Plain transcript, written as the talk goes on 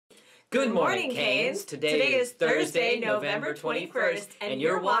Good morning, Canes. Today is Thursday, November 21st, and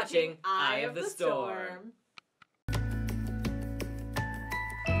you're watching Eye of the Storm.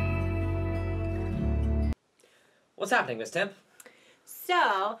 What's happening, Miss Temp?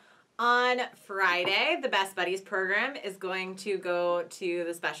 So, on Friday, the Best Buddies program is going to go to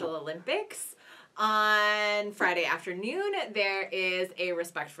the Special Olympics. On Friday afternoon, there is a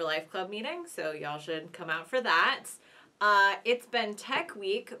Respect for Life Club meeting, so y'all should come out for that. It's been Tech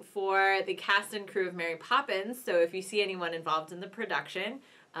Week for the cast and crew of Mary Poppins, so if you see anyone involved in the production,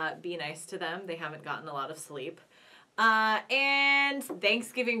 be nice to them. They haven't gotten a lot of sleep. And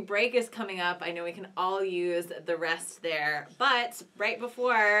Thanksgiving break is coming up. I know we can all use the rest there, but right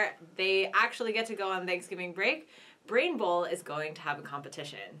before they actually get to go on Thanksgiving break, Brain Bowl is going to have a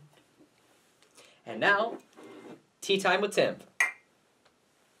competition. And now, Tea Time with Temp.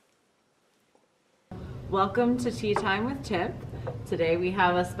 Welcome to Tea Time with Tip. Today we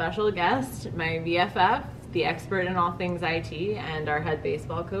have a special guest, my BFF, the expert in all things IT, and our head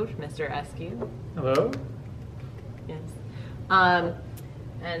baseball coach, Mr. Eskew. Hello. Yes. And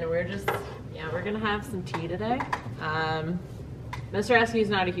we're gonna have some tea today. Mr. Eskew's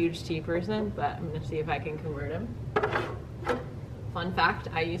not a huge tea person, but I'm gonna see if I can convert him. Fun fact,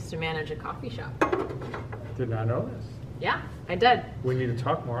 I used to manage a coffee shop. Did not know this. Yeah, I did. We need to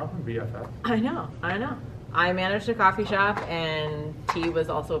talk more often, BFF. I know. I managed a coffee shop, and tea was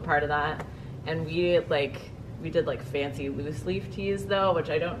also a part of that. And we did like fancy loose leaf teas though,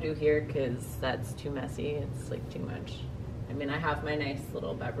 which I don't do here because that's too messy. It's like too much. I mean, I have my nice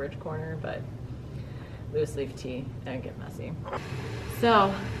little beverage corner, but loose leaf tea don't get messy.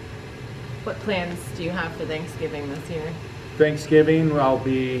 So, what plans do you have for Thanksgiving this year? Thanksgiving, I'll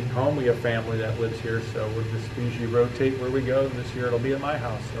be home. We have family that lives here, so we'll just usually rotate where we go. This year it'll be at my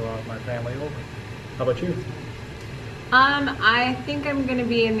house, so I'll have my family over. How about you? I think I'm going to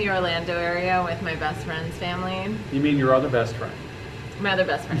be in the Orlando area with my best friend's family. You mean your other best friend? My other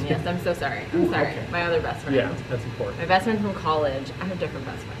best friend, yes. I'm so sorry. I'm sorry. Okay. My other best friend. Yeah, that's important. My best friend from college. I have different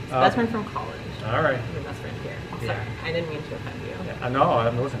best friends. Okay. Best friend from college. All right. My best friend here. I'm Yeah. sorry. I didn't mean to offend you. Yeah, no, I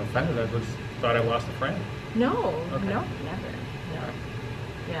wasn't offended. I just thought I lost a friend. No, Okay. no, never. No.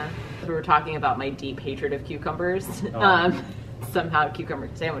 Yeah. We were talking about my deep hatred of cucumbers. Oh. Somehow cucumber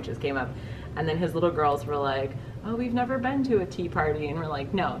sandwiches came up. And then his little girls were like, oh, we've never been to a tea party. And we're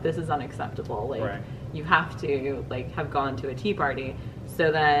like, no, this is unacceptable. Like, Right. You have to, have gone to a tea party.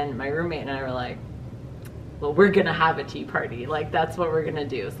 So then my roommate and I were like, well, we're going to have a tea party. That's what we're going to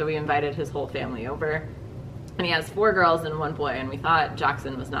do. So we invited his whole family over. And he has 4 girls and 1 boy. And we thought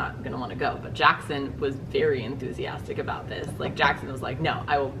Jackson was not going to want to go. But Jackson was very enthusiastic about this. Jackson was like, no,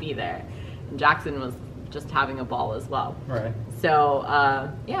 I will be there. And Jackson was just having a ball as well. Right. So,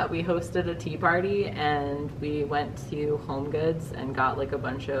 we hosted a tea party, and we went to Home Goods and got a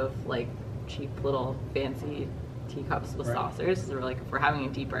bunch of cheap little fancy teacups with Right. saucers. So we're like, if we're having a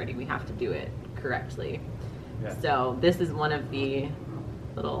tea party, we have to do it correctly. Yeah. So this is one of the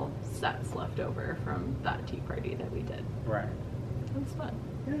little sets left over from that tea party that we did. Right. It was fun.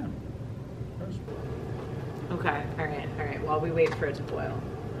 Yeah. Okay, all right. While we wait for it to boil.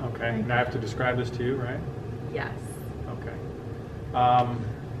 Okay. Now I have to describe this to you, right? Yes. Okay. On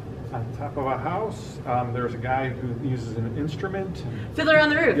top of a house, there's a guy who uses an instrument. Fiddler on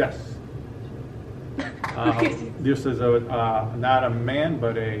the Roof. Yes. This is not a man,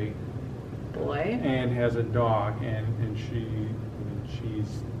 but a Boy. and has a dog, and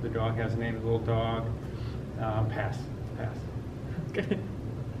the dog has a name, the little dog. Pass. Okay.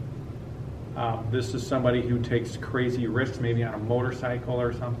 This is somebody who takes crazy risks, maybe on a motorcycle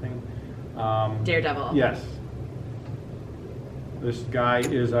or something. Daredevil. Yes. This guy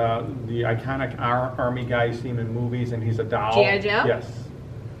is the iconic army guy you see him in movies, and he's a doll. G.I. Joe? Yes.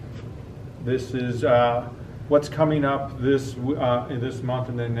 This is what's coming up this month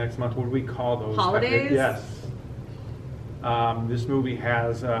and then next month. What do we call those? Holidays? Yes. This movie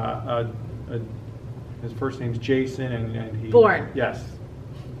has his first name's Jason, and he... Bourne. Yes.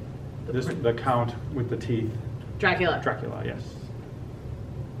 The Count with the teeth. Dracula. Yes.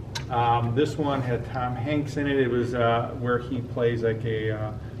 This one had Tom Hanks in it. It was where he plays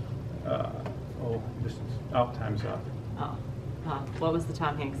time's up. Oh. What was the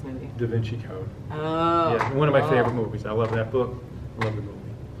Tom Hanks movie? Da Vinci Code. Oh. Yeah, one of my favorite movies. I love that book. I love the movie.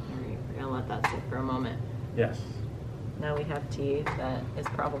 All right, we're gonna let that sit for a moment. Yes. Now we have tea that is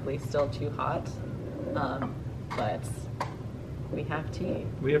probably still too hot, but we have tea.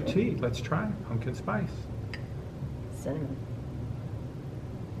 We have tea. Let's try it. Pumpkin spice. Cinnamon.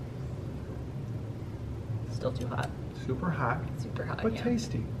 Still too hot. Super hot. Super hot. But yeah.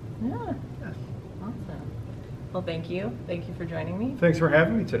 tasty. Yeah. Yes. Awesome. Well, thank you. Thank you for joining me. Thanks for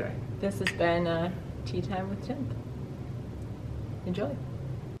having me today. This has been Tea Time with Tim. Enjoy.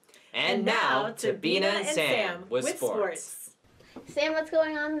 And now to Bina and Sam with sports. Sam, what's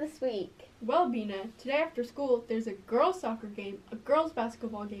going on this week? Well, Bina, today after school, there's a girls' soccer game, a girls'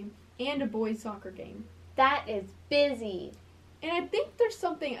 basketball game, and a boys' soccer game. That is busy. And I think there's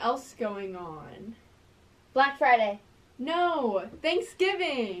something else going on. Black Friday. No,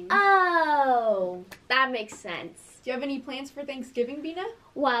 Thanksgiving. Oh, that makes sense. Do you have any plans for Thanksgiving, Bina?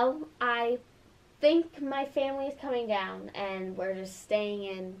 Well, I think my family is coming down, and we're just staying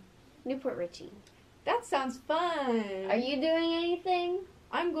in Newport Richie. That sounds fun. Are you doing anything?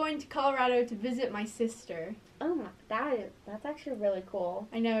 I'm going to Colorado to visit my sister. Oh my, that's actually really cool.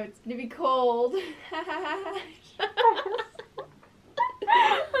 I know, it's going to be cold.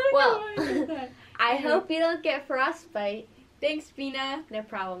 Well, I hope you don't get frostbite. Thanks, Bina. No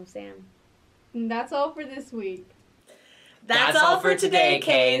problem, Sam. And that's all for this week. That's all for today,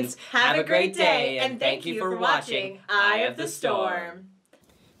 Canes. Have a great day, and thank you for watching Eye of the Storm.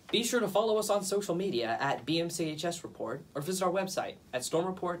 Be sure to follow us on social media at BMCHS Report or visit our website at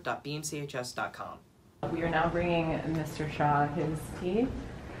stormreport.bmchs.com. We are now bringing Mr. Shaw his tea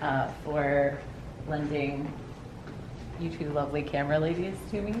for lending you two lovely camera ladies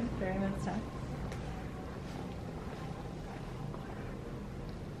to me during this time.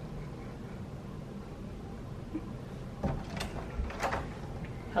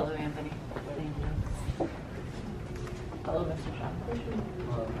 Hello, Anthony. Thank you. Hello, Mr. Shaw.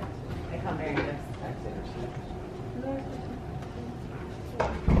 I come very good.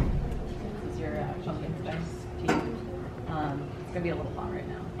 This is your pumpkin spice tea. It's gonna be a little hot right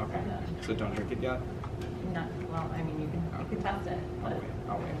now. Okay. So don't drink it yet? Not well. I mean, you can test it. But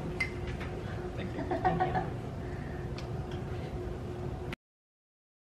I'll wait. Thank you. Thank you.